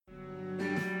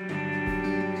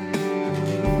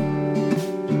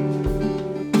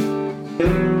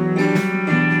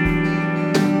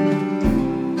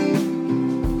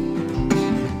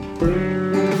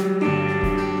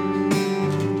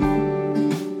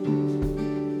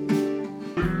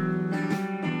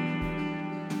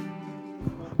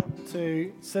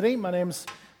City. My name's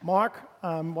Mark.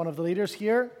 I'm one of the leaders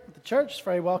here at the church.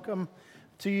 Very welcome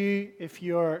to you if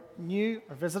you're new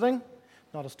or visiting.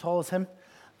 Not as tall as him.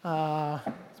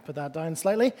 Let's put that down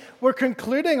slightly. We're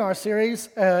concluding our series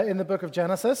in the book of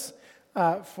Genesis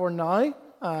for now,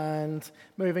 and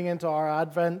moving into our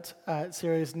Advent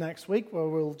series next week, where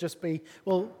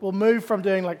we'll move from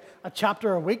doing like a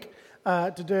chapter a week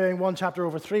to doing one chapter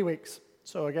over 3 weeks.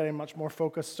 So we're getting a much more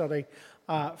focused study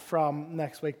from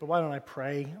next week. But why don't I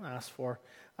pray and ask for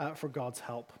God's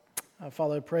help?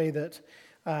 Father, I pray that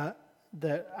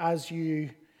as you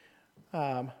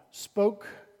spoke,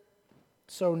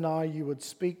 so now you would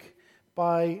speak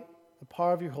by the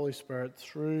power of your Holy Spirit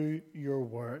through your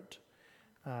word.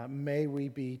 May we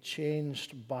be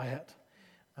changed by it.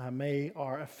 May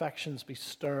our affections be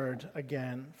stirred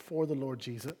again for the Lord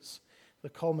Jesus, the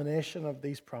culmination of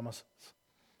these promises.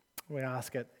 We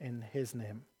ask it in his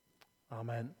name.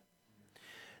 Amen.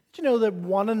 Did you know that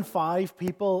 1 in 5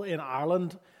 people in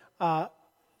Ireland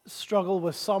struggle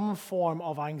with some form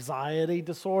of anxiety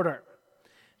disorder?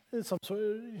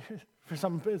 For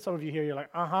some of you here, you're like,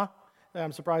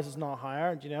 I'm surprised it's not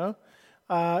higher. Do you know?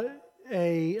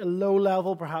 A low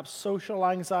level, perhaps social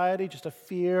anxiety, just a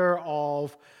fear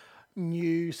of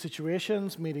new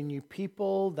situations, meeting new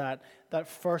people, that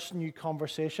first new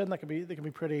conversation that can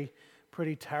be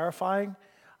pretty terrifying.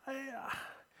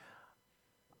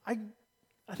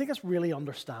 I think it's really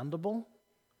understandable.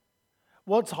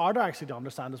 What's harder actually to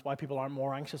understand is why people aren't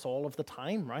more anxious all of the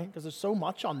time, right? Because there's so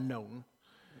much unknown.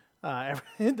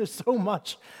 There's so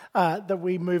much that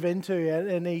we move into at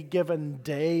any given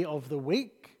day of the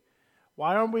week.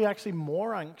 Why aren't we actually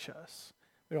more anxious?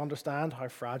 We understand how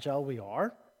fragile we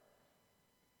are.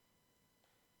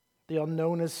 The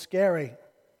unknown is scary.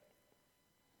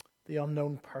 The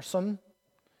unknown person,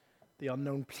 the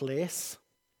unknown place,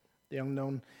 the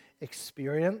unknown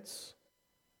experience.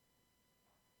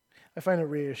 I find it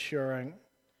reassuring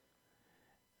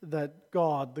that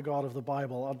God, the God of the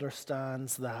Bible,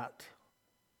 understands that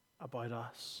about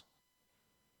us.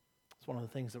 It's one of the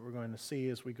things that we're going to see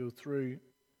as we go through.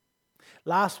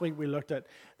 Last week we looked at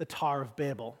the Tower of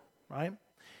Babel, right?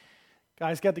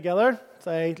 Guys get together,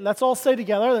 say, let's all stay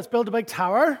together, let's build a big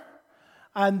tower.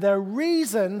 And the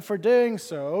reason for doing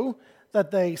so, that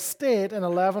they state in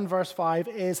 11 verse 5,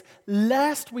 is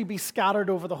lest we be scattered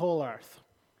over the whole earth.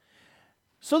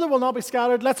 So that we'll not be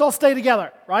scattered, let's all stay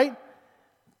together, right?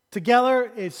 Together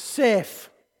is safe,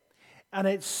 and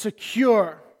it's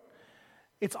secure.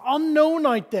 It's unknown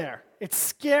out there. It's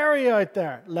scary out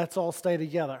there. Let's all stay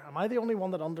together. Am I the only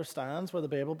one that understands where the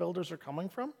Babel builders are coming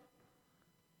from?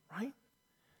 Right?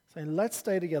 Saying, let's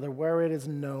stay together where it is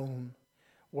known,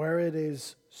 where it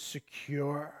is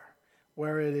secure,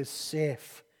 where it is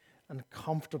safe and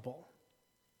comfortable.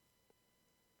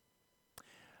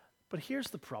 But here's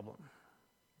the problem.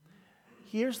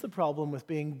 Here's the problem with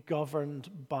being governed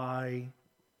by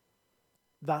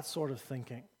that sort of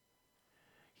thinking.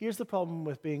 Here's the problem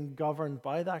with being governed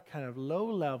by that kind of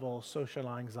low-level social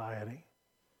anxiety.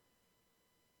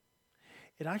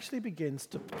 It actually begins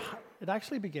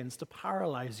to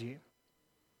paralyze you.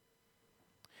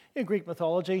 In Greek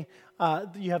mythology,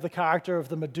 you have the character of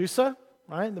the Medusa,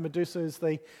 right? The Medusa is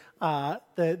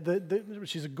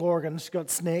she's a gorgon. She's got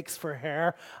snakes for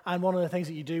hair. And one of the things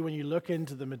that you do when you look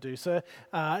into the Medusa,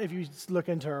 if you look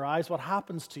into her eyes, what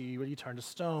happens to you when you turn to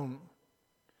stone?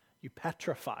 You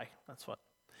petrify. That's what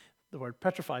the word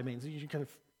petrify means. You're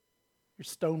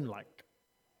stone-like.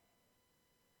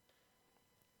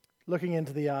 Looking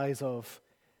into the eyes of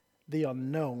the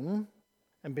unknown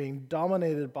and being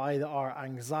dominated by our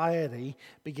anxiety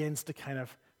begins to kind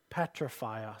of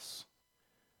petrify us.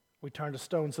 We turn to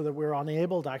stone so that we're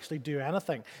unable to actually do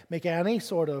anything, make any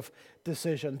sort of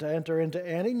decision, to enter into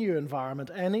any new environment,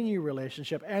 any new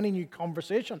relationship, any new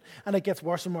conversation. And it gets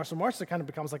worse and worse and worse. It kind of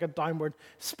becomes like a downward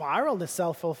spiral, this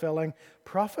self-fulfilling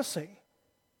prophecy.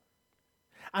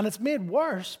 And it's made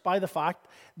worse by the fact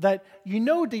that you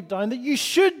know deep down that you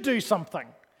should do something,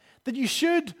 that you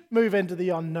should move into the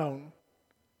unknown.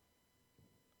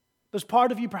 There's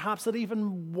part of you perhaps that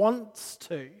even wants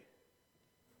to.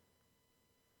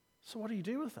 So what do you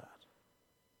do with that?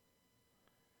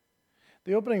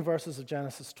 The opening verses of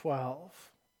Genesis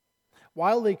 12,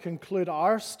 while they conclude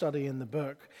our study in the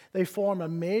book, they form a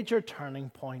major turning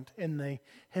point in the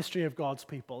history of God's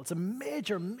people. It's a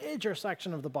major, major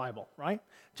section of the Bible, right?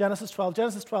 Genesis 12.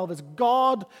 Genesis 12 is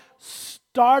God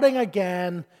starting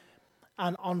again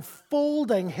and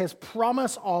unfolding his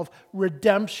promise of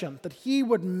redemption, that he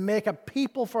would make a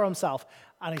people for himself.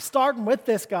 And he's starting with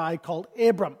this guy called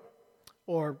Abram,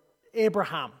 or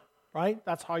Abraham, right?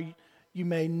 That's how You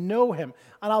may know him.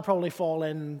 And I'll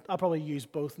probably use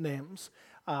both names.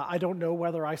 I don't know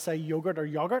whether I say yogurt or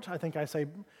yogurt. I think I say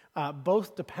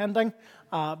both, depending.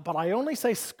 But I only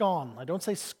say scone. I don't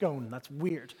say scone. That's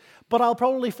weird. But I'll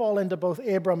probably fall into both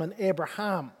Abram and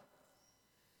Abraham.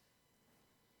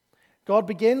 God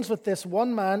begins with this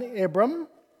one man, Abram,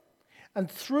 and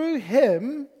through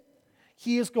him,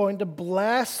 he is going to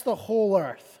bless the whole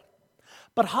earth.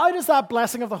 But how does that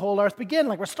blessing of the whole earth begin?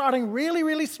 Like, we're starting really,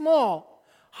 really small.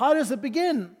 How does it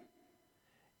begin?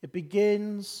 It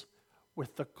begins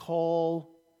with the call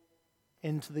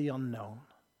into the unknown.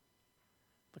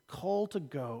 The call to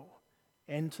go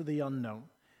into the unknown.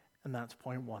 And that's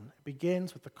point one. It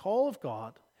begins with the call of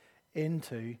God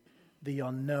into the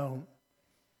unknown.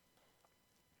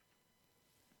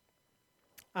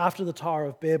 After the Tower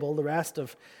of Babel, the rest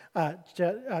of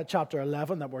chapter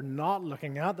 11 that we're not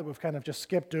looking at, that we've kind of just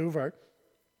skipped over,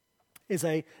 it's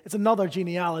another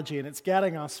genealogy, and it's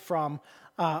getting us from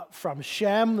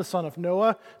Shem, the son of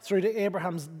Noah, through to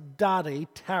Abraham's daddy,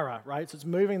 Terah, right? So it's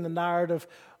moving the narrative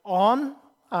on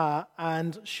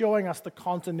and showing us the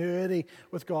continuity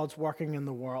with God's working in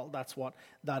the world. That's what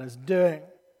that is doing.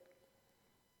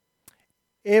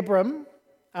 Abram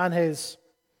and his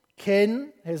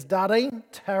kin, his daddy,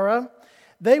 Terah,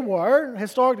 they were,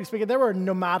 historically speaking, they were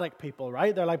nomadic people,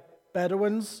 right? They're like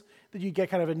Bedouins that you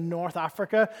get kind of in North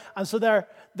Africa. And so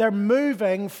they're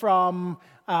moving from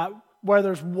where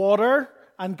there's water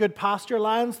and good pasture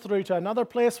lands through to another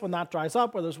place when that dries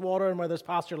up, where there's water and where there's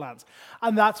pasture lands.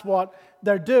 And that's what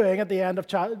they're doing at the end of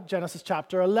Genesis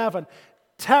chapter 11.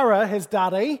 Terah, his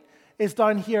daddy, is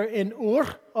down here in Ur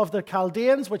of the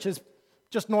Chaldeans, which is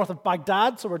just north of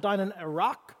Baghdad, so we're down in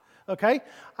Iraq. Okay,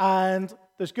 and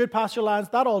there's good pasture lands,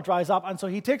 that all dries up, and so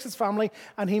he takes his family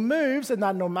and he moves in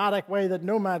that nomadic way that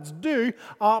nomads do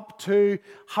up to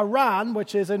Haran,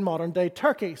 which is in modern-day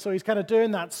Turkey. So he's kind of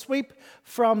doing that sweep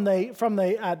from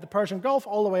the Persian Gulf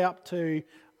all the way up to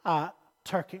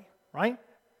Turkey, right?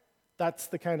 That's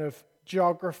the kind of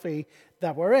geography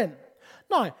that we're in.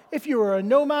 Now, if you were a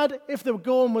nomad, if the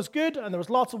going was good and there was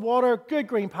lots of water, good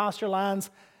green pasture lands,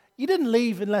 you didn't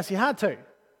leave unless you had to,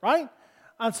 right?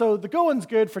 And so the going's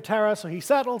good for Terah, so he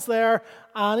settles there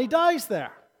and he dies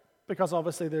there because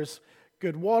obviously there's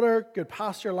good water, good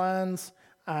pasture lands,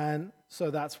 and so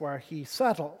that's where he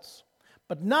settles.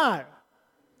 But now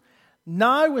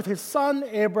with his son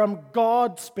Abram,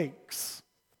 God speaks.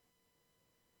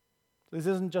 This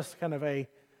isn't just kind of a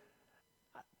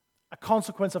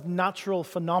consequence of natural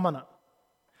phenomena.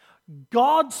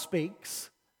 God speaks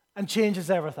and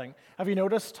changes everything. Have you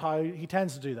noticed how he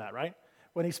tends to do that, right?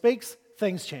 When he speaks,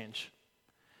 things change.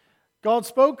 God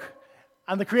spoke,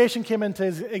 and the creation came into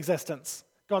existence.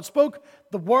 God spoke,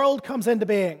 the world comes into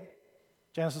being.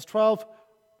 Genesis 12,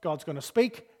 God's going to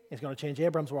speak, he's going to change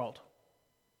Abram's world.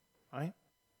 Right?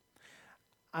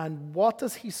 And what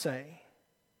does he say?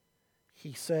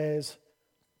 He says,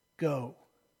 go.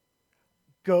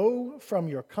 Go from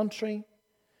your country,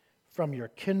 from your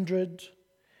kindred,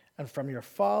 and from your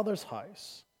father's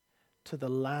house to the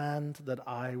land that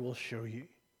I will show you.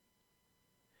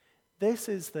 This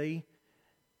is the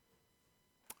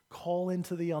call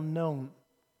into the unknown.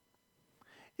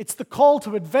 It's the call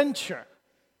to adventure.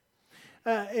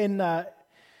 In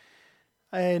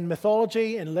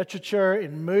mythology, in literature,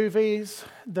 in movies,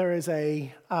 there's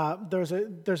a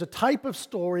type of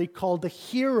story called the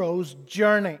hero's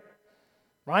journey,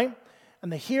 right?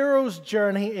 And the hero's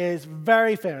journey is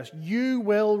very famous. You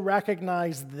will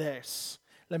recognize this.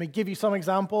 Let me give you some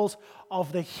examples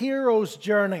of the hero's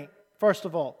journey. First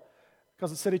of all,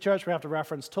 because at City Church we have to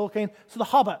reference Tolkien. So The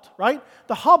Hobbit, right?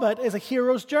 The Hobbit is a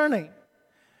hero's journey.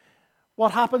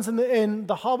 What happens in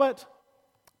The Hobbit?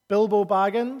 Bilbo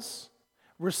Baggins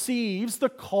receives the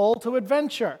call to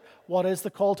adventure. What is the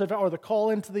call to adventure, or the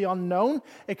call into the unknown?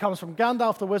 It comes from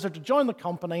Gandalf the Wizard to join the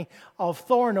company of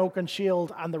Thorin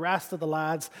Oakenshield and the rest of the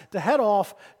lads to head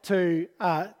off to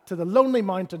the Lonely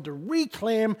Mountain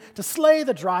to slay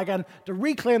the dragon, to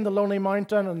reclaim the Lonely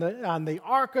Mountain and the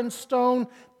Arkenstone.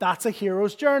 That's a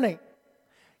hero's journey.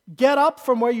 Get up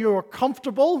from where you're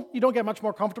comfortable. You don't get much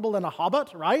more comfortable than a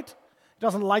hobbit, right? He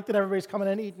doesn't like that everybody's coming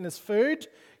in eating his food.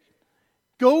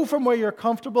 Go from where you're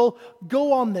comfortable,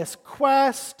 go on this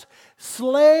quest,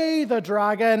 slay the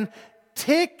dragon,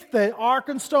 take the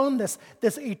Arkenstone, this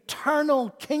eternal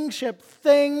kingship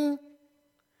thing,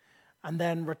 and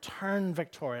then return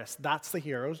victorious. That's the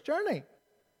hero's journey.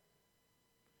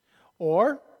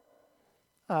 Or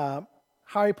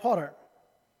Harry Potter.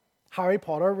 Harry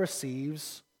Potter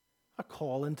receives a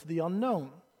call into the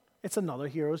unknown. It's another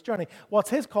hero's journey.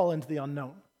 What's his call into the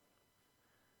unknown?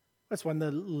 That's when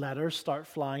the letters start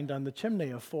flying down the chimney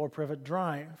of 4 Privet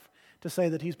Drive to say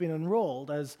that he's been enrolled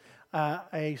as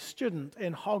a student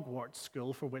in Hogwarts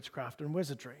School for Witchcraft and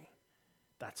Wizardry.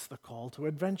 That's the call to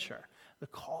adventure, the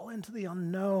call into the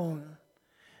unknown.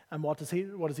 And what does he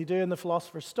do in the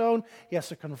Philosopher's Stone? He has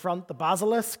to confront the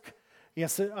basilisk.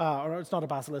 Or it's not a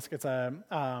basilisk, it's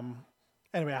a...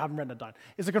 Anyway, I haven't written it down.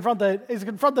 Is to confront the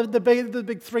big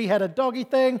 3-headed doggy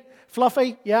thing,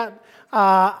 Fluffy,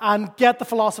 and get the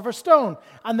Philosopher's Stone,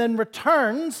 and then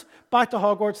returns back to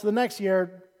Hogwarts the next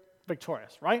year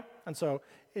victorious, right? And so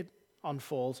it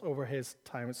unfolds over his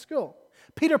time at school.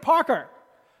 Peter Parker.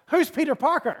 Who's Peter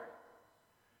Parker?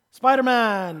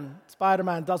 Spider-Man.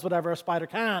 Spider-Man does whatever a spider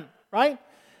can, right?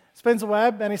 Spins a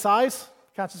web any size,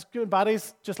 catches good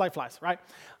baddies just like flies, right?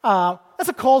 That's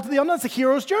a call to the unknown. It's a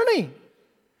hero's journey.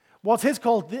 What's his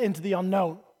call into the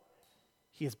unknown?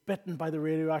 He is bitten by the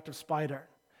radioactive spider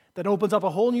that opens up a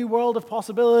whole new world of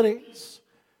possibilities.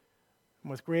 And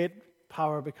with great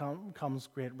power comes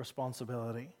great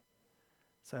responsibility,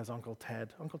 says Uncle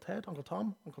Ted. Uncle Ted? Uncle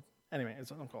Tom? Anyway,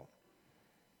 it's Uncle.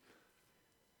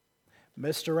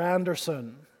 Mr.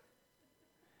 Anderson,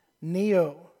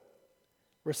 Neo,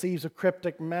 receives a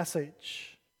cryptic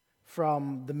message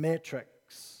from the Matrix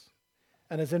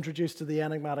and is introduced to the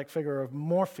enigmatic figure of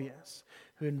Morpheus,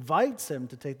 who invites him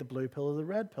to take the blue pill or the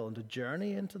red pill and to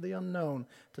journey into the unknown,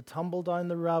 to tumble down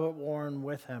the rabbit warren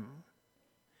with him.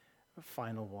 The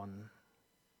final one,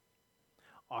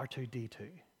 R2-D2.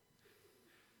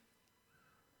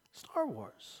 Star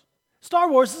Wars.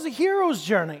 Star Wars is a hero's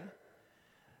journey.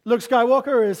 Luke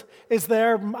Skywalker is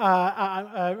there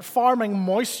farming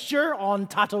moisture on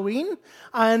Tatooine,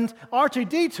 and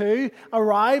R2-D2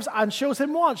 arrives and shows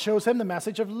him what? Shows him the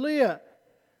message of Leia,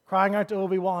 crying out to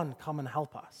Obi-Wan, come and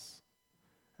help us.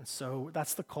 And so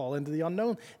that's the call into the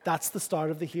unknown. That's the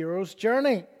start of the hero's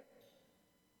journey.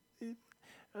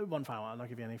 One final one, I'll not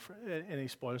give you any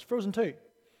spoilers. Frozen 2.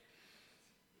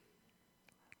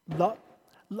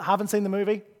 Haven't seen the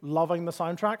movie, loving the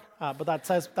soundtrack, but that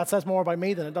says more about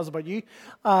me than it does about you.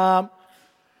 The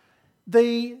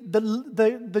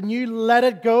new Let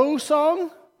It Go song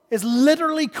is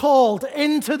literally called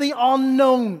Into the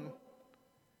Unknown.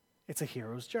 It's a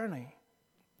hero's journey.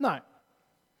 Now,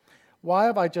 why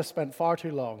have I just spent far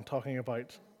too long talking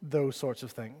about those sorts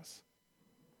of things?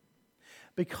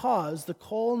 Because the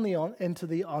call into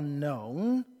the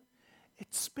unknown,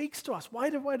 it speaks to us. Why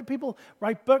do people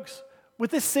write books with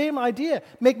this same idea,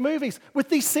 make movies with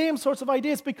these same sorts of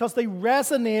ideas? Because they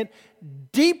resonate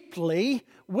deeply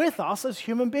with us as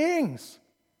human beings.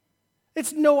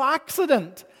 It's no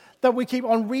accident that we keep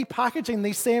on repackaging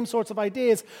these same sorts of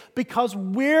ideas, because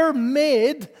we're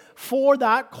made for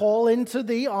that call into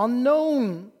the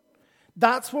unknown.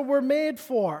 That's what we're made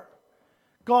for.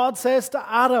 God says to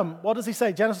Adam, what does he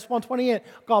say? Genesis 1:28.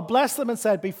 God blessed them and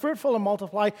said, be fruitful and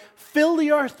multiply, fill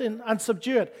the earth and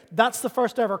subdue it. That's the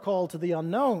first ever call to the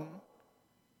unknown.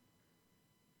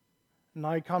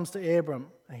 Now he comes to Abram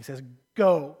and he says,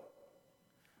 go.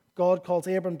 God calls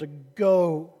Abram to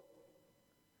go,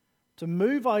 to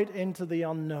move out into the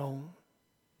unknown.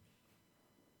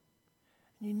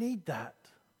 You need that.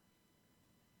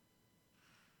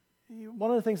 One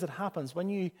of the things that happens when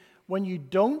you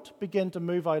don't begin to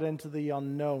move out into the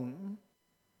unknown,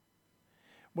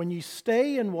 when you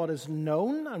stay in what is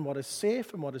known and what is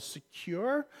safe and what is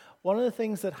secure, one of the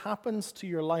things that happens to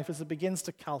your life is it begins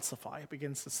to calcify, it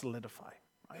begins to solidify.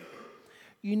 Right?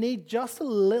 You need just a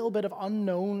little bit of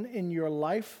unknown in your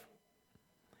life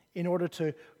in order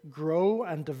to grow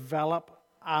and develop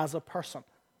as a person.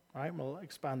 Right? We'll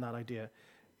expand that idea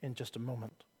in just a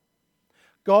moment.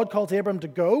 God called Abram to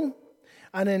go,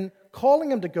 and in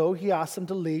calling him to go, he asked him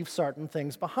to leave certain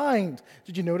things behind.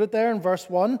 Did you note it there in verse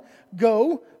 1?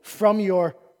 Go from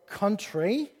your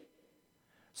country.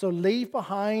 So leave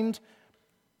behind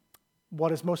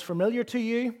what is most familiar to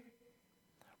you,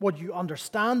 what you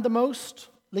understand the most.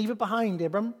 Leave it behind,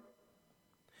 Abram.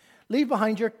 Leave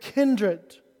behind your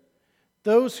kindred,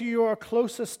 those who you are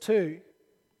closest to,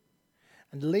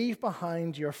 and leave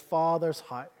behind your father's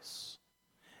house.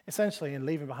 Essentially, in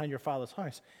leaving behind your father's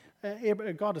house,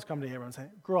 God has come to Abram and said,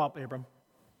 grow up, Abram.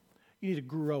 You need to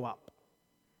grow up.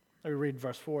 We read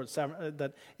verse 4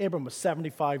 that Abram was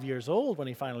 75 years old when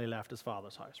he finally left his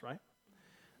father's house, right?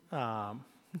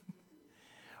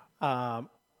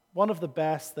 One of the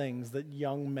best things that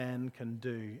young men can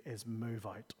do is move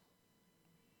out.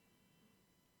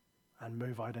 And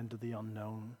move out into the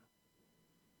unknown.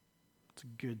 It's a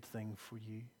good thing for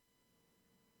you.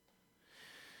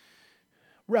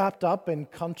 Wrapped up in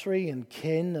country and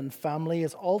kin and family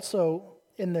is also,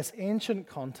 in this ancient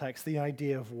context, the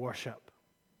idea of worship.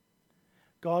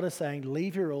 God is saying,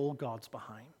 leave your old gods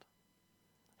behind.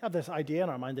 We have this idea in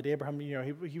our mind that Abraham,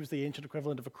 he was the ancient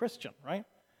equivalent of a Christian, right?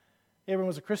 Abraham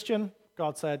was a Christian.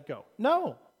 God said, go.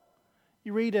 No.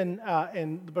 You read in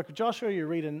the book of Joshua, you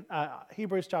read in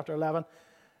Hebrews chapter 11,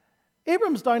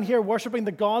 Abram's down here worshiping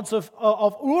the gods of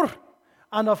Ur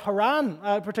and of Haran,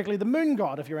 particularly the moon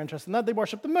god, if you're interested in that. They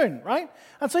worship the moon, right?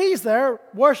 And so he's there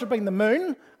worshiping the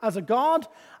moon as a god,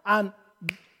 and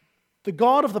the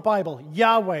God of the Bible,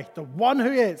 Yahweh, the one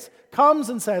who is, comes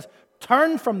and says,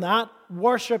 turn from that,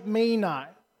 worship me now.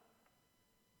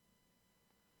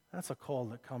 That's a call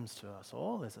that comes to us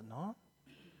all, is it not?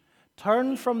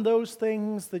 Turn from those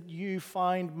things that you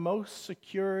find most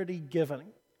security-giving.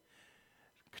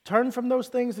 Turn from those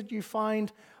things that you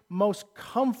find most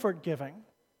comfort-giving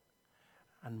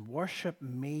and worship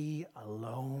me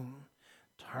alone.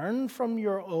 Turn from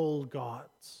your old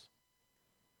gods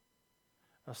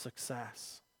of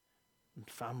success and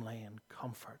family and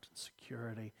comfort and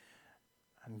security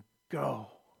and go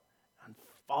and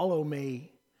follow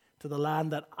me to the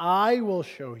land that I will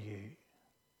show you.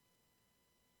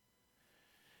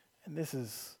 And this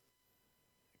is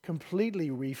completely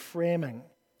reframing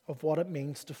of what it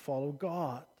means to follow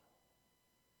God.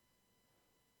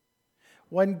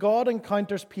 When God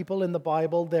encounters people in the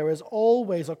Bible, there is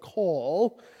always a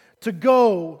call to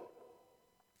go.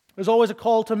 There's always a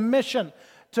call to mission,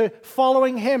 to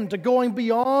following Him, to going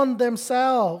beyond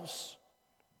themselves.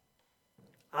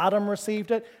 Adam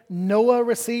received it. Noah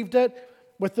received it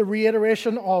with the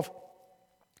reiteration of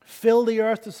fill the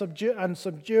earth to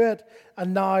subdue it.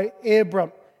 And now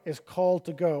Abram is called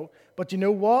to go. But you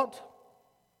know what?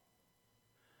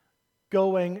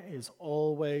 Going is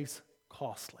always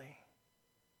costly.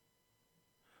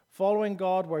 Following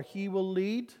God where He will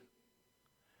lead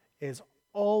is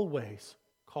always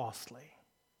costly.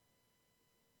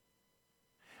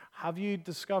 Have you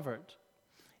discovered,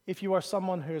 if you are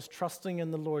someone who is trusting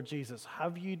in the Lord Jesus,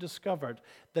 have you discovered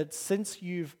that since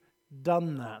you've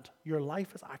done that, your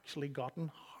life has actually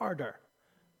gotten harder,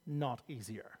 not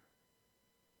easier?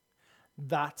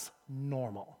 That's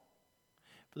normal.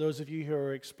 For those of you who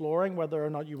are exploring whether or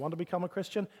not you want to become a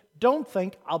Christian, don't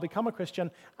think I'll become a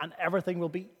Christian and everything will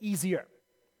be easier.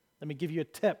 Let me give you a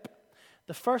tip.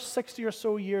 The first 60 or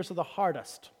so years are the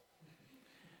hardest.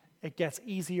 It gets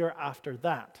easier after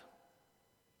that.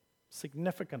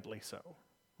 Significantly so,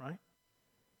 right?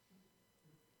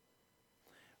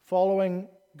 Following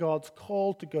God's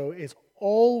call to go is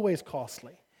always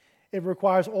costly. It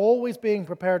requires always being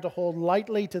prepared to hold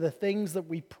lightly to the things that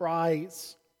we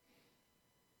prize,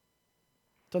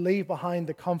 to leave behind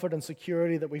the comfort and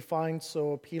security that we find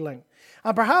so appealing.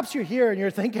 And perhaps you're here and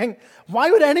you're thinking, why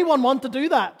would anyone want to do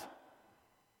that?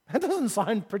 That doesn't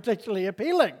sound particularly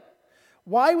appealing.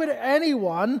 Why would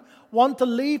anyone want to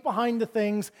leave behind the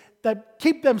things that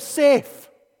keep them safe?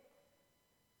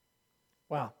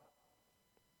 Well,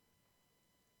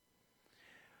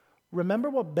 remember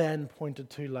what Ben pointed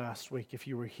to last week if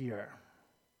you were here.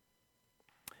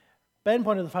 Ben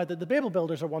pointed to the fact that the Babel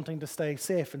builders are wanting to stay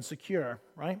safe and secure,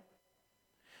 right?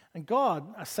 And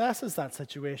God assesses that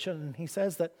situation and He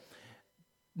says that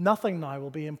nothing now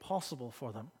will be impossible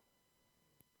for them.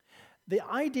 The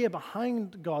idea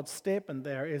behind God's statement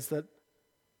there is that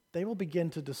they will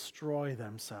begin to destroy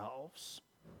themselves.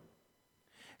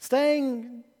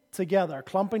 Staying together,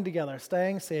 clumping together,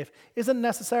 staying safe, isn't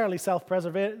necessarily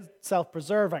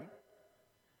self-preserving.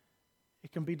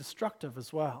 It can be destructive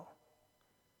as well.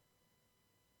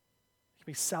 It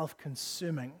can be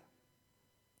self-consuming.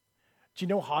 Do you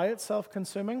know how it's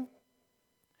self-consuming?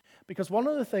 Because one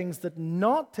of the things that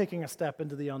not taking a step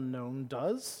into the unknown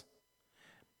does,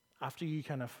 after you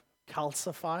kind of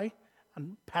calcify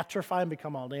and petrify and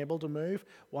become unable to move,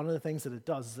 one of the things that it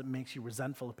does is it makes you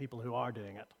resentful of people who are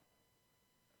doing it.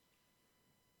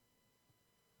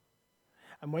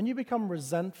 And when you become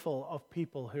resentful of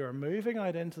people who are moving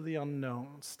out into the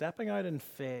unknown, stepping out in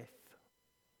faith,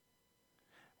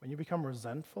 when you become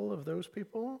resentful of those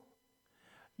people,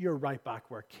 you're right back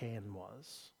where Cain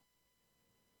was.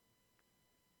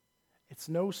 It's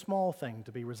no small thing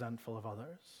to be resentful of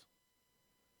others.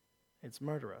 It's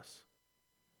murderous.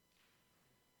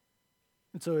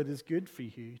 And so it is good for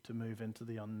you to move into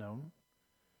the unknown,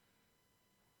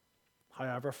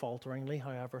 however falteringly,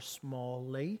 however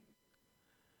smallly.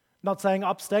 Not saying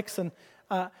up sticks and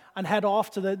head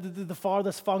off to the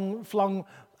farthest flung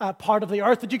part of the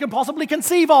earth that you can possibly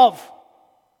conceive of.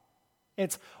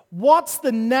 It's what's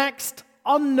the next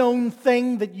unknown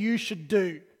thing that you should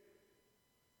do?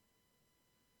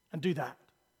 And do that.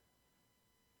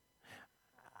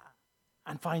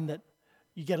 And find that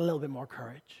you get a little bit more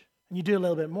courage. And you do a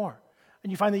little bit more.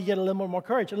 And you find that you get a little bit more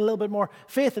courage and a little bit more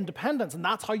faith and dependence. And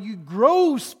that's how you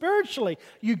grow spiritually.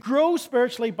 You grow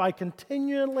spiritually by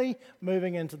continually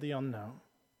moving into the unknown.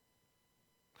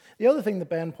 The other thing that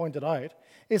Ben pointed out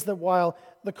is that while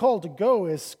the call to go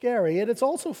is scary, it's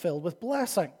also filled with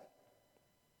blessing.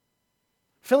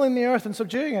 Filling the earth and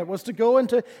subduing it was to go and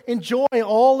to enjoy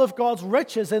all of God's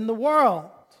riches in the world.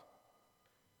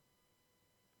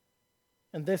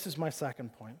 And this is my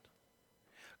second point.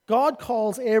 God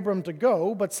calls Abram to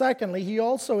go, but secondly, he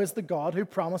also is the God who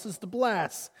promises to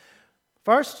bless.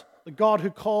 First, the God who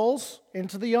calls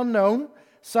into the unknown.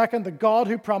 Second, the God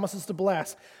who promises to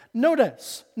bless.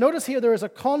 Notice here there is a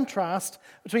contrast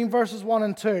between verses 1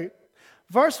 and 2.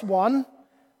 Verse 1,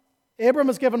 Abram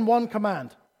is given one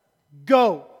command,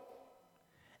 go.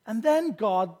 And then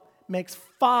God makes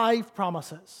 5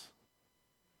 promises.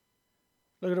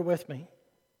 Look at it with me.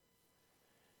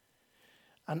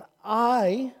 And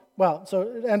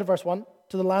end of verse 1,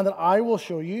 to the land that I will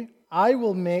show you, I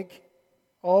will make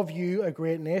of you a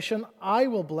great nation. I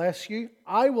will bless you.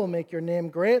 I will make your name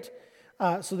great,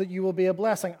 so that you will be a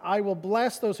blessing. I will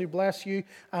bless those who bless you,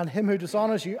 and him who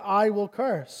dishonors you, I will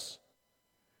curse.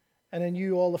 And in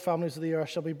you all the families of the earth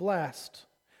shall be blessed.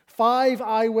 5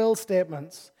 I will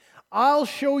statements. I'll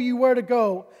show you where to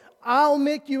go. I'll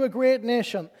make you a great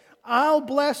nation. I'll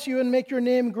bless you and make your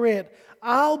name great.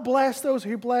 I'll bless those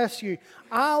who bless you.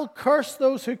 I'll curse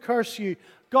those who curse you.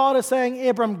 God is saying,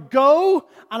 Abram, go,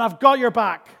 and I've got your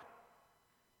back.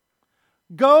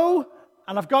 Go,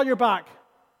 and I've got your back.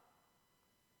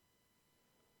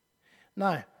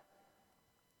 Now,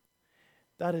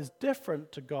 that is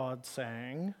different to God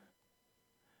saying,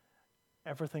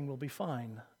 everything will be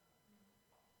fine.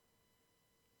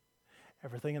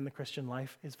 Everything in the Christian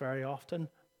life is very often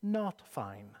not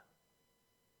fine.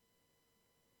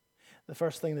 The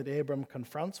first thing that Abram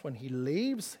confronts when he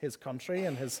leaves his country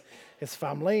and his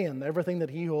family and everything that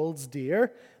he holds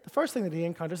dear, the first thing that he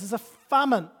encounters is a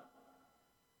famine.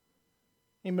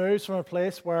 He moves from a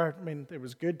place where, it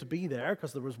was good to be there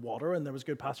because there was water and there was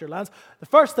good pasture lands. The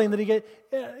first thing that he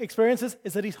experiences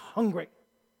is that he's hungry.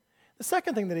 The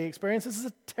second thing that he experiences is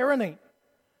a tyranny.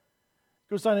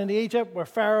 Goes down into Egypt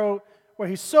where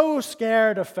he's so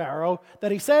scared of Pharaoh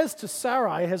that he says to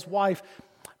Sarai, his wife,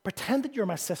 pretend that you're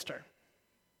my sister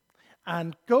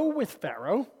and go with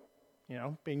Pharaoh,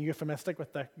 being euphemistic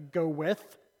with the go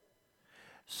with,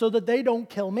 so that they don't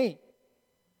kill me.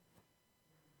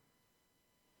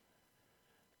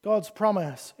 God's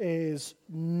promise is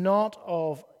not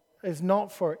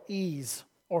for ease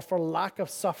or for lack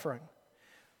of suffering,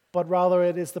 but rather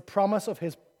it is the promise of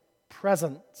his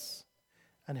presence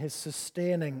and his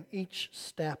sustaining each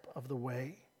step of the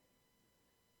way.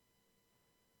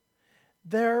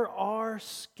 There are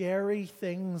scary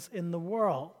things in the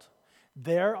world.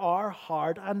 There are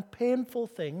hard and painful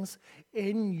things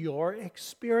in your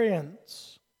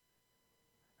experience.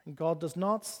 And God does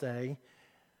not say,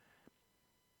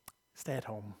 stay at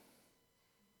home.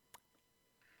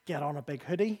 Get on a big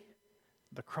hoodie.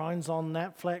 The Crown's on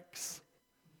Netflix.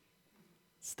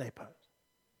 Stay put.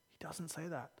 He doesn't say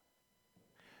that.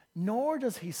 Nor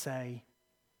does he say,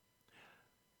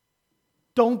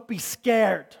 don't be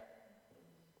scared.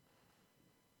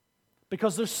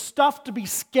 Because there's stuff to be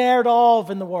scared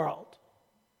of in the world.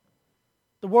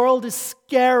 The world is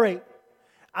scary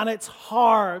and it's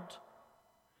hard.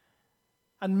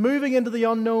 And moving into the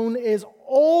unknown is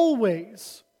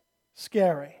always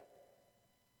scary.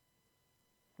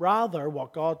 Rather,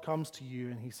 what God comes to you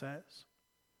and he says,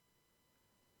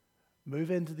 move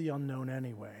into the unknown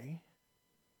anyway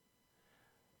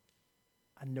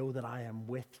and know that I am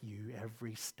with you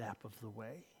every step of the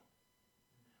way.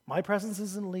 My presence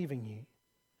isn't leaving you.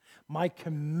 My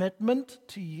commitment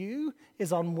to you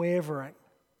is unwavering.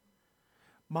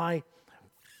 My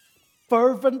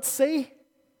fervency,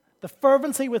 the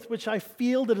fervency with which I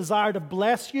feel the desire to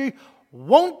bless you,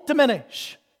 won't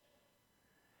diminish.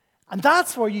 And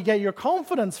that's where you get your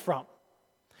confidence from.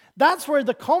 That's where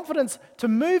the confidence to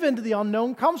move into the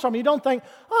unknown comes from. You don't think,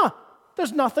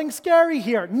 there's nothing scary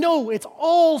here. No, it's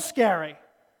all scary.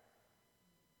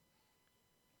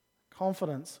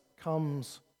 Confidence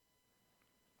comes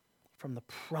from the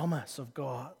promise of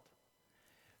God,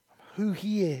 from who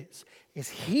he is. Is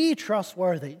he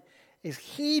trustworthy? Is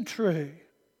he true?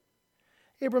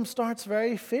 Abram starts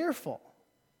very fearful,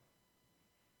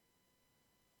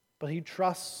 but he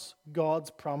trusts God's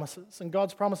promises. And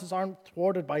God's promises aren't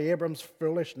thwarted by Abram's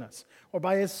foolishness or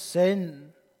by his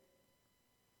sin.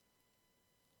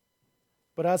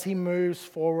 But as he moves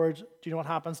forward, do you know what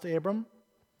happens to Abram?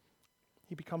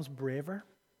 He becomes braver.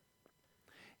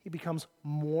 he becomes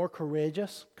more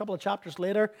courageous. A couple of chapters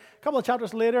later,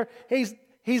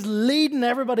 he's leading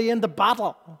everybody into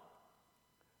battle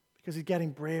because he's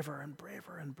getting braver and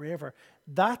braver and braver.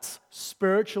 That's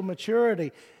spiritual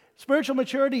maturity. Spiritual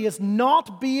maturity is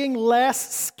not being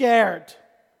less scared,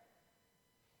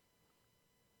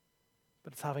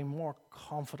 but it's having more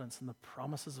confidence in the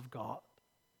promises of God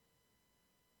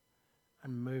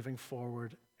and moving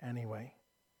forward anyway.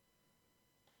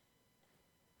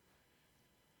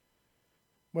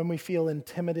 When we feel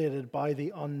intimidated by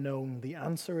the unknown, the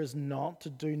answer is not to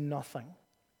do nothing,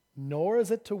 nor is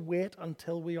it to wait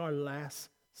until we are less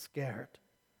scared.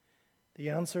 The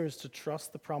answer is to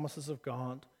trust the promises of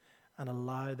God and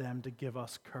allow them to give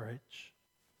us courage.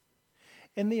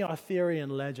 In the Arthurian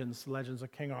legends, the legends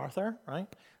of King Arthur, right?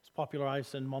 It's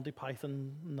popularized in Monty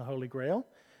Python and the Holy Grail.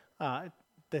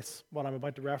 What I'm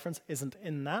about to reference, isn't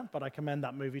in that, but I commend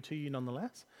that movie to you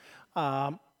nonetheless.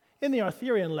 In the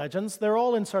Arthurian legends, they're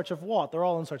all in search of what? They're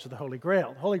all in search of the Holy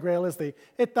Grail. The Holy Grail is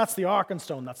that's the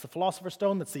Arkenstone, that's the Philosopher's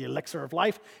Stone, that's the elixir of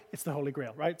life. It's the Holy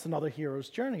Grail, right? It's another hero's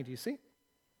journey, do you see?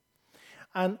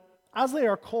 And as they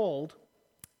are called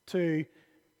to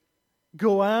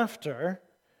go after,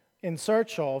 in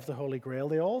search of the Holy Grail,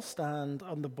 they all stand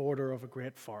on the border of a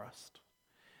great forest.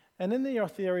 And in the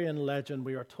Arthurian legend,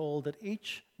 we are told that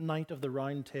each knight of the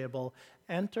Round Table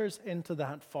enters into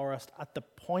that forest at the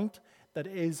point that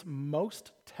is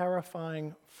most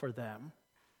terrifying for them.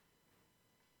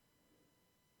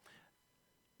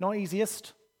 Not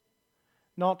easiest,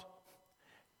 not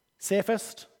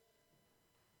safest.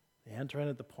 They enter in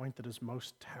at the point that is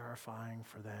most terrifying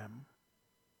for them.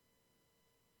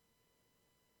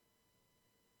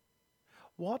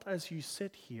 What, as you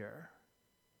sit here,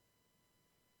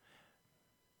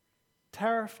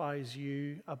 terrifies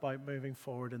you about moving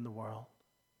forward in the world?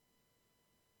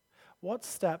 What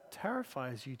step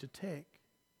terrifies you to take?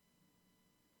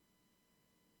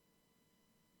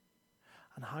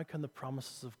 And how can the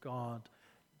promises of God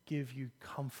give you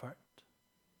comfort?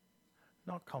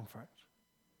 Not comfort,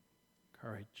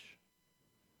 courage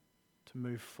to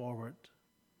move forward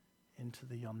into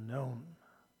the unknown.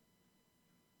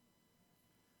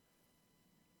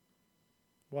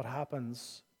 What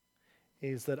happens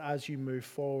is that as you move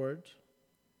forward,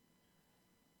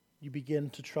 you begin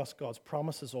to trust God's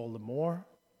promises all the more.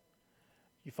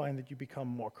 You find that you become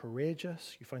more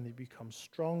courageous. You find that you become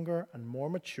stronger and more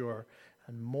mature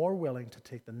and more willing to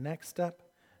take the next step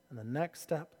and the next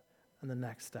step and the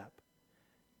next step.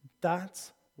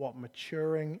 That's what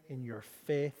maturing in your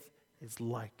faith is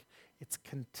like. It's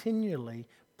continually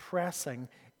pressing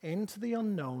into the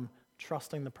unknown,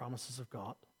 trusting the promises of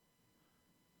God.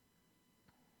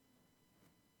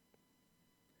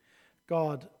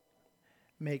 God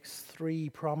makes 3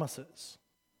 promises,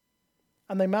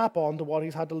 and they map on to what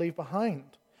he's had to leave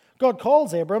behind. God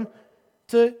calls Abram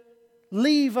to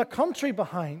leave a country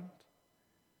behind,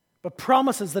 but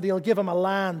promises that he'll give him a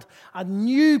land, a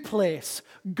new place,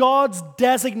 God's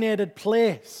designated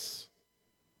place.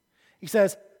 He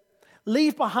says,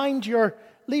 leave behind your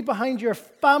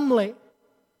family,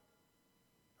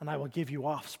 and I will give you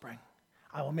offspring.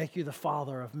 I will make you the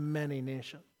father of many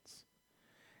nations.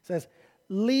 He says,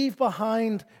 leave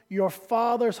behind your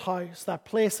father's house, that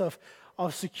place of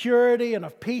security and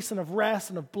of peace and of rest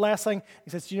and of blessing. He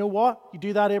says, you know what? You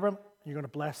do that, Abram, you're going to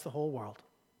bless the whole world.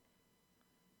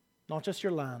 Not just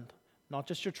your land, not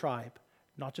just your tribe,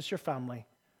 not just your family,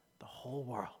 the whole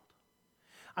world.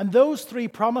 And those 3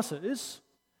 promises,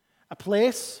 a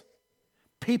place,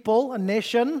 people, a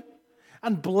nation,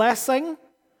 and blessing,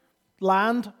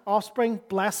 land, offspring,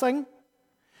 blessing,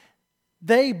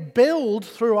 they build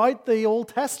throughout the Old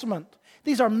Testament.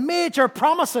 These are major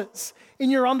promises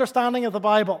in your understanding of the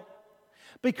Bible,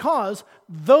 because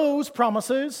those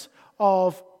promises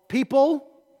of people,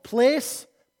 place,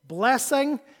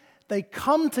 blessing, they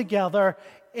come together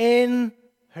in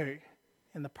who?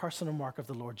 In the person and work of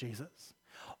the Lord Jesus.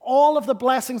 All of the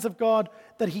blessings of God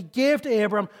that he gave to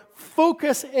Abram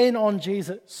focus in on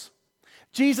Jesus.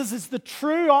 Jesus is the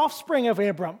true offspring of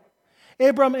Abram.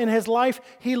 Abram, in his life,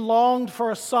 he longed for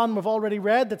a son. We've already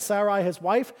read that Sarai, his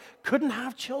wife, couldn't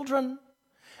have children.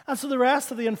 And so the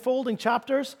rest of the unfolding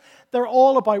chapters, they're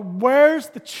all about where's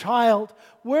the child?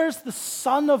 Where's the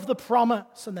son of the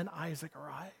promise? And then Isaac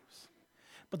arrives.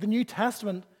 But the New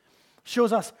Testament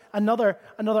shows us another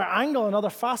angle,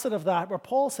 another facet of that, where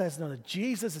Paul says, no, that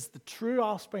Jesus is the true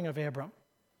offspring of Abram.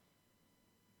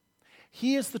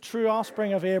 He is the true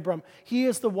offspring of Abram. He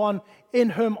is the one in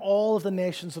whom all of the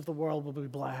nations of the world will be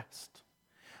blessed.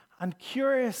 And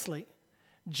curiously,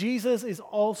 Jesus is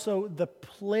also the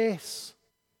place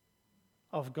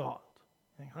of God.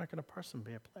 How can a person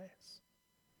be a place?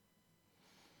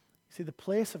 See, the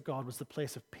place of God was the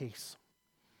place of peace,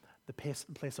 the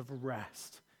place of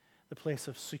rest, the place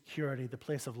of security, the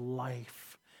place of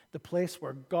life, the place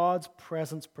where God's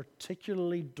presence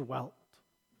particularly dwelt.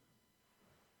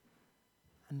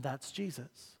 And that's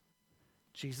Jesus.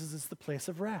 Jesus is the place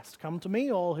of rest. Come to me,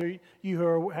 all you who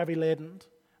are heavy laden,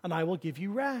 and I will give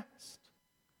you rest.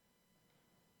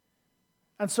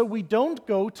 And so we don't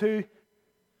go to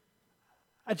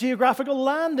a geographical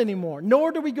land anymore,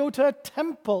 nor do we go to a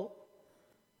temple.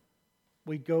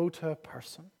 We go to a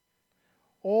person.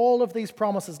 All of these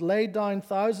promises laid down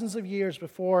thousands of years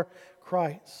before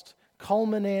Christ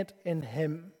culminate in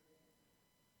him,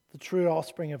 the true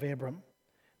offspring of Abram,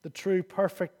 the true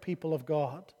perfect people of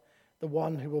God, the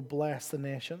one who will bless the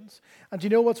nations. And do you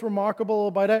know what's remarkable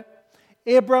about it?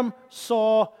 Abram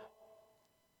saw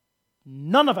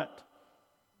none of it,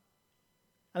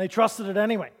 and he trusted it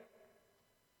anyway.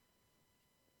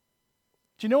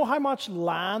 Do you know how much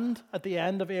land at the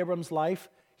end of Abram's life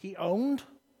he owned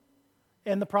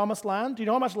in the promised land? Do you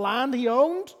know how much land he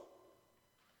owned?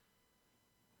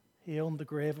 He owned the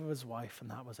grave of his wife, and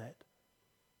that was it.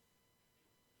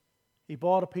 He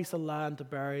bought a piece of land to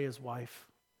bury his wife,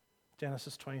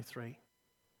 Genesis 23.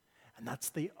 And that's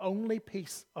the only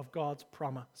piece of God's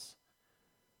promise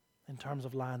in terms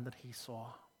of land that he saw.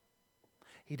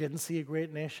 He didn't see a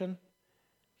great nation.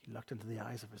 He looked into the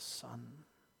eyes of his son.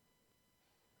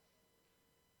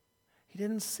 He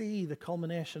didn't see the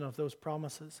culmination of those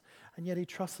promises, and yet he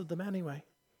trusted them anyway.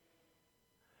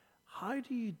 How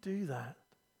do you do that?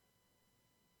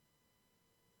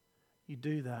 You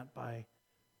do that by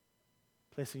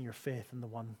placing your faith in the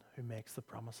one who makes the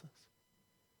promises.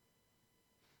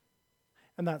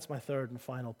 And that's my third and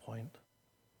final point.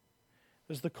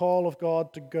 There's the call of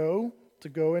God to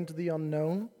go into the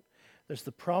unknown. There's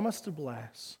the promise to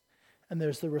bless, and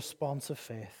there's the response of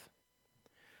faith.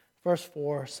 Verse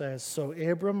 4 says, "So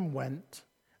Abram went,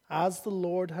 as the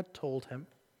Lord had told him,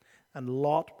 and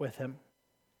Lot with him.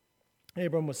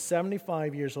 Abram was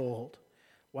 75 years old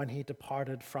when he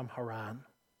departed from Haran."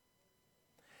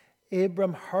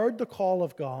 Abram heard the call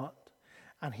of God,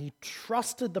 and he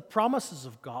trusted the promises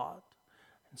of God,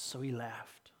 and so he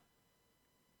left.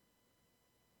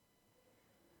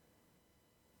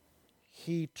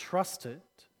 He trusted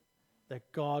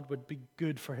that God would be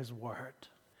good for his word,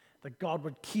 that God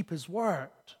would keep his word.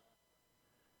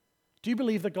 Do you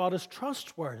believe that God is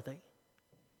trustworthy?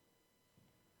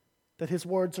 That his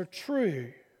words are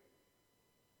true?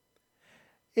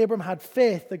 Abram had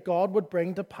faith that God would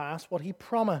bring to pass what he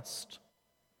promised.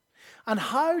 And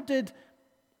how did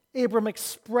Abram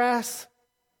express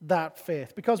that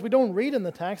faith? Because we don't read in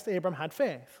the text Abram had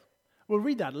faith. We'll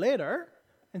read that later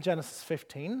in Genesis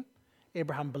 15.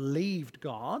 Abraham believed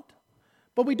God.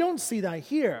 But we don't see that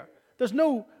here.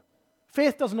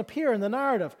 Faith doesn't appear in the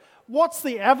narrative. What's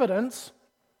the evidence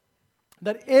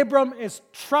that Abram is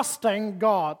trusting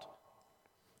God?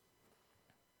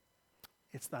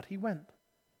 It's that he went.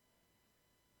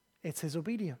 It's his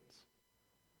obedience.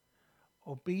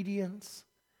 Obedience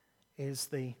is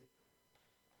the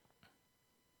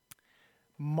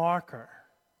marker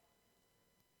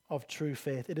of true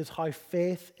faith. It is how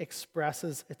faith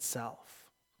expresses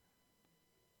itself.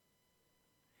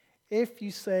 If you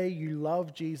say you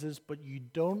love Jesus, but you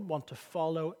don't want to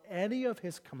follow any of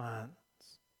his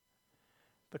commands,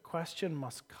 the question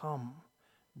must come,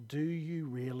 do you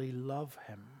really love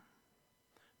him?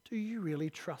 Do you really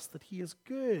trust that he is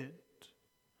good?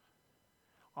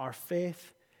 Our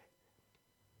faith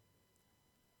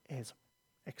is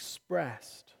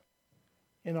expressed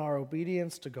in our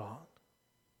obedience to God.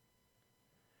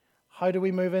 How do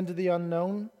we move into the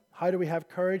unknown? How do we have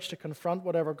courage to confront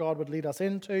whatever God would lead us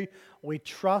into? We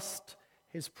trust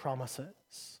his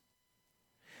promises.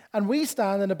 And we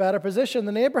stand in a better position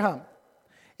than Abraham.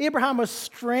 Abraham was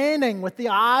straining with the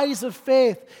eyes of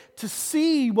faith to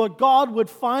see what God would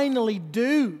finally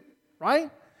do,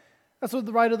 right? That's what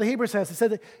the writer of the Hebrews says. He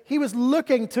said that he was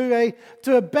looking to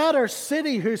a better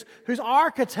city whose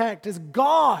architect is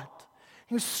God.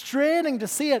 He was straining to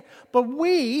see it. But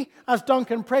we, as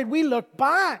Duncan prayed, we look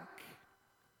back.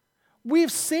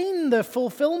 We've seen the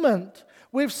fulfillment.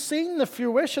 We've seen the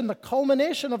fruition, the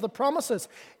culmination of the promises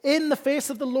in the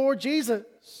face of the Lord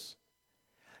Jesus.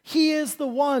 He is the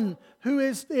one who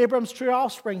is Abram's true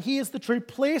offspring. He is the true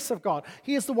place of God.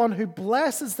 He is the one who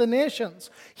blesses the nations.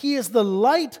 He is the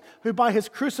light who by his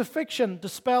crucifixion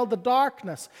dispelled the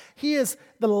darkness. He is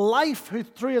the life who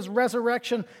through his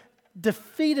resurrection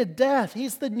defeated death.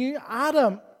 He's the new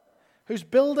Adam who's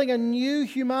building a new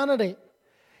humanity.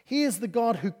 He is the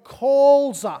God who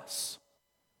calls us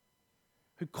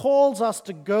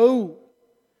to go.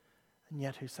 and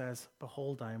yet who says,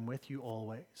 behold, I am with you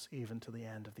always, even to the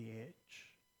end of the age.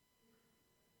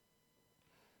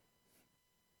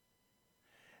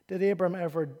 Did Abram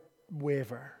ever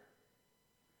waver?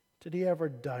 Did he ever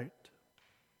doubt?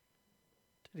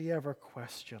 Did he ever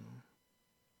question?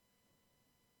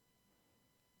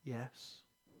 Yes.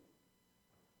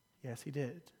 Yes, he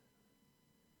did.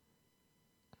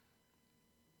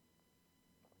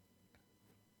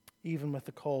 Even with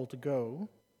the call to go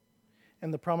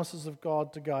and the promises of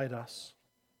God to guide us,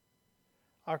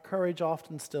 our courage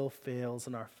often still fails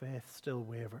and our faith still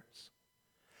wavers.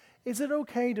 Is it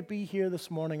okay to be here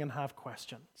this morning and have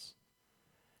questions?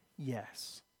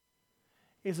 Yes.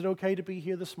 Is it okay to be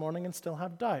here this morning and still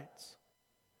have doubts?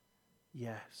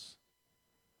 Yes.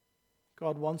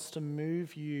 God wants to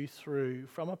move you through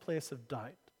from a place of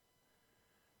doubt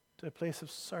to a place of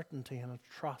certainty and of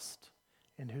trust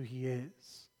in who He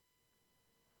is.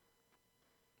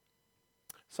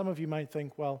 Some of you might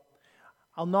think, well,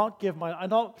 I'll not take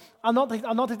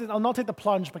the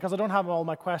plunge because I don't have all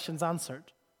my questions answered.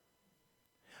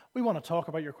 We want to talk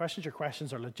about your questions. Your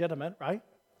questions are legitimate, right?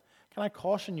 Can I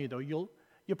caution you, though? You'll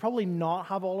probably not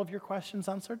have all of your questions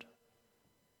answered.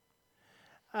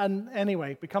 And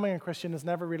anyway, becoming a Christian is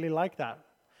never really like that.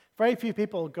 Very few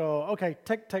people go, okay,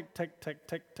 tick, tick, tick, tick,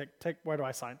 tick, tick, tick, where do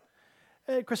I sign?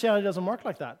 Christianity doesn't work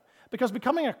like that. Because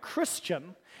becoming a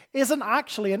Christian isn't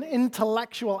actually an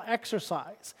intellectual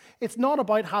exercise. It's not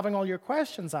about having all your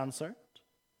questions answered.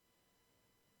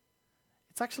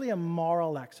 It's actually a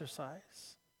moral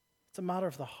exercise. It's a matter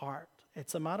of the heart.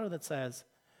 It's a matter that says,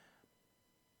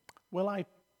 will I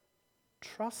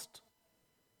trust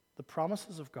the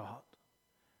promises of God?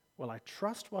 Will I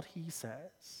trust what He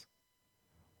says?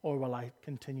 Or will I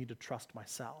continue to trust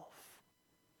myself?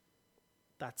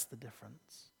 That's the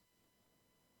difference.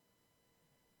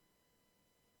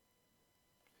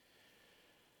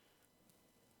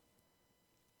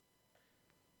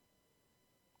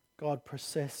 God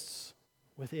persists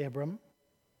with Abram,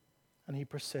 and He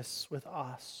persists with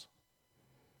us.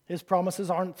 His promises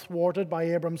aren't thwarted by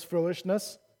Abram's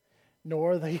foolishness,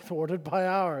 nor are they thwarted by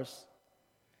ours.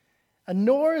 And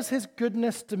nor is His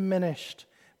goodness diminished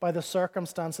by the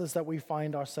circumstances that we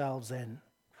find ourselves in.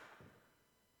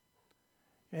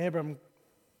 Abram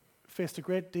faced a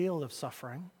great deal of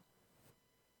suffering,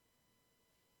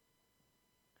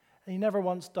 and he never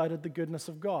once doubted the goodness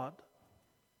of God.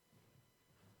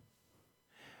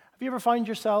 Have you ever found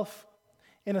yourself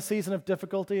in a season of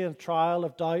difficulty, of trial,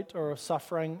 of doubt, or of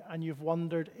suffering, and you've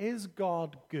wondered, is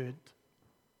God good?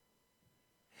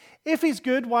 If He's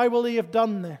good, why will He have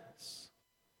done this?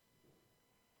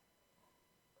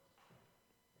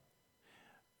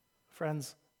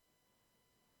 Friends,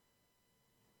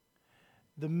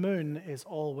 the moon is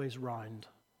always round.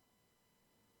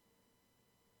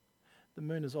 The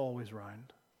moon is always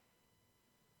round.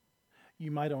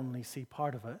 You might only see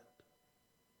part of it.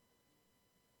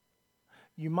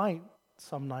 You might,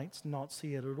 some nights, not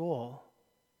see it at all,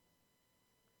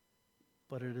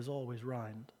 but it is always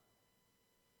round.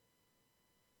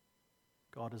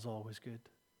 God is always good.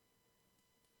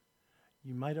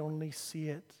 You might only see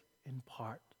it in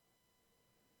part.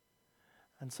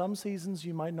 And some seasons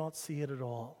you might not see it at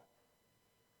all.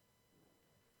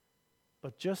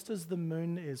 But just as the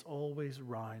moon is always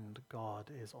round,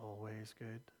 God is always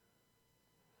good.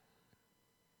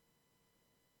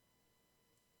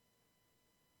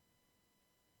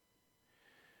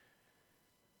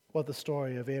 What the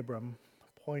story of Abram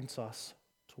points us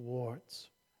towards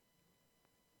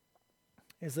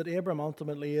is that Abram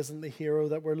ultimately isn't the hero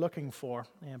that we're looking for.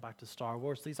 And back to Star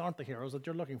Wars, these aren't the heroes that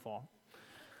you're looking for.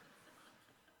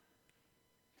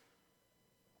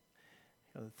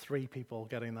 Three people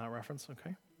getting that reference,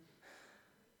 okay?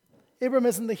 Abram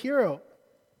isn't the hero.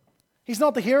 He's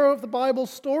not the hero of the Bible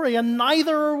story, and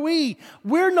neither are we.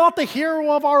 We're not the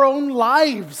hero of our own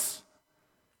lives.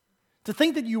 To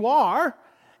think that you are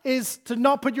is to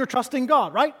not put your trust in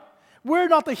God, right? We're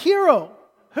not the hero.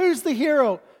 Who's the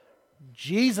hero?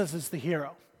 Jesus is the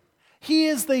hero. He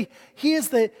is the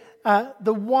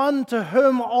one to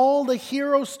whom all the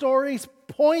hero stories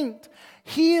point.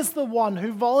 He is the one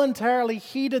who voluntarily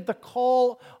heeded the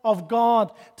call of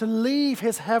God to leave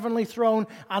His heavenly throne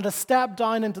and to step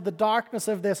down into the darkness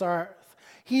of this earth.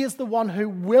 He is the one who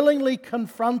willingly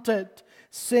confronted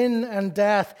sin and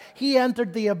death. He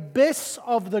entered the abyss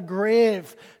of the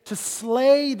grave to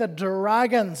slay the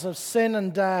dragons of sin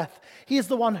and death. He is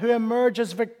the one who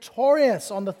emerges victorious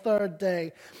on the third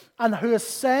day and who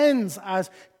ascends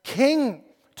as King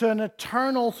to an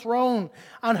eternal throne,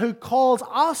 and who calls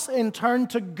us in turn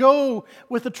to go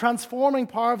with the transforming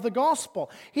power of the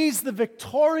gospel. He's the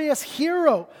victorious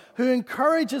hero who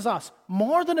encourages us,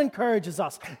 more than encourages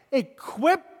us,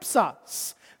 equips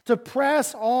us to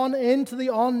press on into the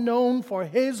unknown for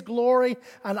His glory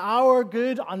and our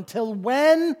good. Until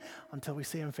when? Until we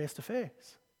see Him face to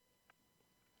face.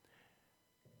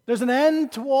 There's an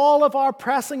end to all of our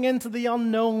pressing into the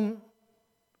unknown,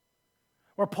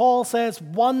 where Paul says,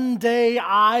 one day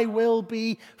I will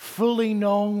be fully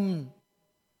known.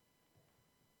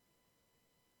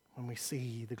 When we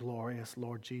see the glorious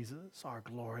Lord Jesus, our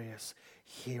glorious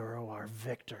hero, our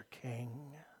victor king.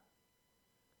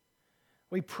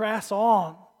 We press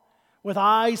on with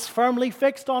eyes firmly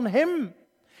fixed on Him,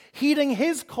 heeding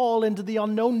His call into the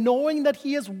unknown, knowing that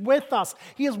He is with us.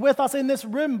 He is with us in this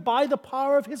room by the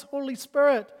power of His Holy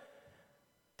Spirit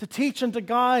to teach and to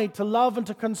guide, to love and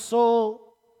to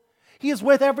console. He is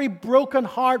with every broken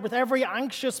heart, with every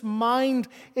anxious mind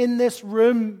in this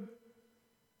room.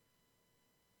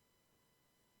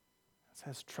 It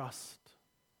says, trust.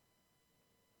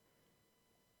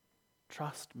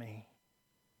 Trust me.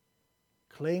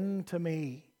 Cling to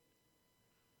me.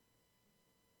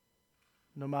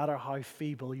 No matter how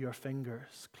feeble your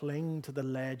fingers, cling to the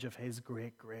ledge of His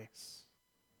great grace.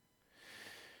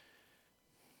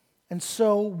 And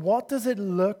so, what does it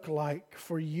look like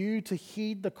for you to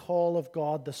heed the call of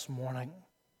God this morning,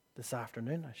 this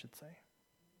afternoon, I should say?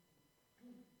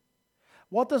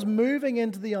 What does moving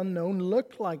into the unknown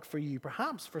look like for you?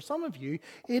 Perhaps for some of you,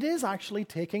 it is actually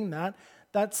taking that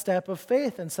step of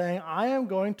faith and saying, I am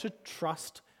going to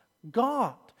trust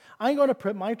God. I'm going to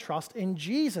put my trust in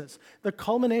Jesus, the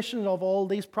culmination of all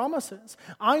these promises.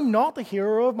 I'm not the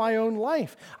hero of my own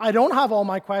life. I don't have all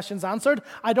my questions answered.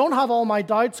 I don't have all my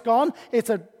doubts gone. It's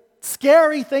a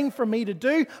scary thing for me to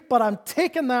do, but I'm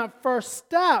taking that first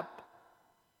step,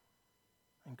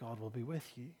 and God will be with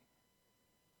you.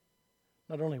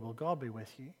 Not only will God be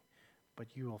with you, but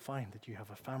you will find that you have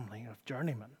a family of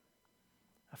journeymen,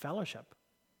 a fellowship.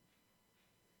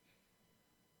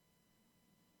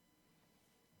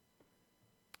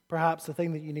 Perhaps the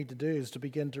thing that you need to do is to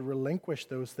begin to relinquish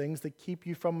those things that keep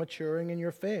you from maturing in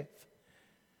your faith.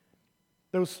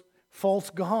 Those false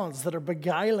gods that are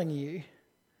beguiling you.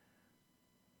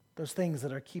 Those things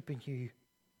that are keeping you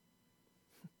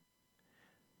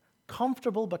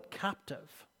comfortable but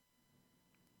captive.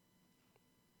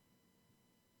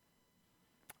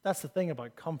 That's the thing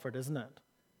about comfort, isn't it?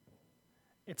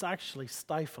 It's actually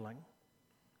stifling.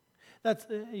 That's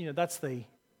the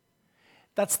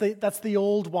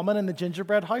old woman in the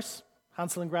gingerbread house,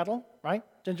 Hansel and Gretel, right?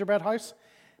 Gingerbread house.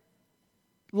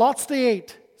 Lots to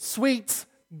eat, sweets,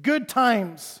 good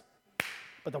times,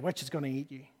 but the witch is going to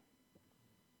eat you.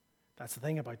 That's the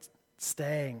thing about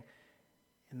staying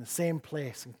in the same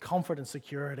place in comfort and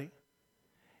security.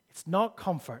 It's not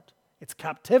comfort, it's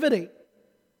captivity.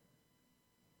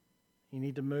 You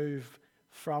need to move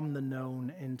from the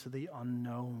known into the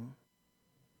unknown.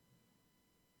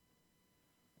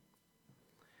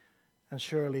 And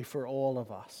surely for all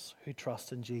of us who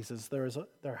trust in Jesus,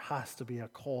 there has to be a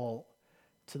call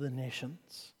to the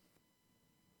nations.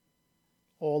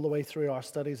 All the way through our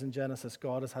studies in Genesis,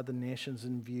 God has had the nations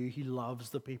in view. He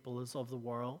loves the peoples of the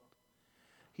world.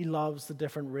 He loves the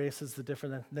different races, the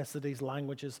different ethnicities,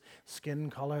 languages, skin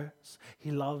colors.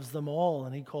 He loves them all,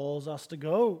 and He calls us to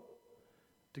go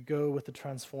with the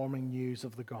transforming news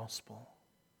of the gospel,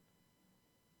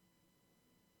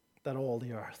 that all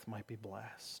the earth might be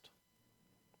blessed.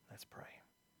 Let's pray.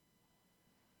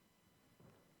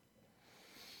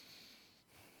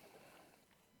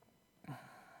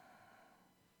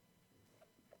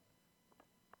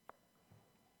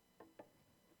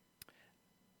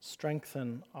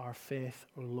 Strengthen our faith,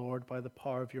 O Lord, by the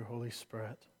power of your Holy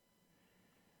Spirit,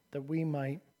 that we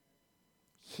might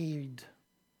heed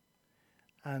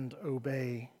and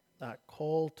obey that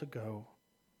call to go,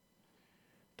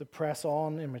 to press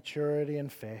on in maturity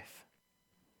and faith,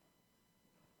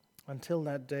 until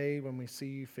that day when we see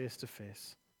you face to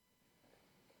face.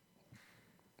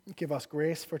 Give us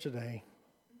grace for today,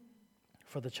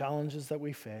 for the challenges that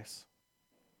we face,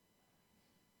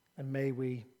 and may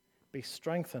we be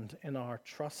strengthened in our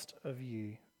trust of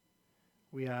you.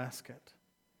 We ask it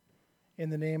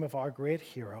in the name of our great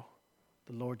hero,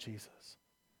 the Lord Jesus.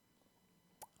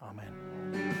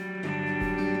 Amen.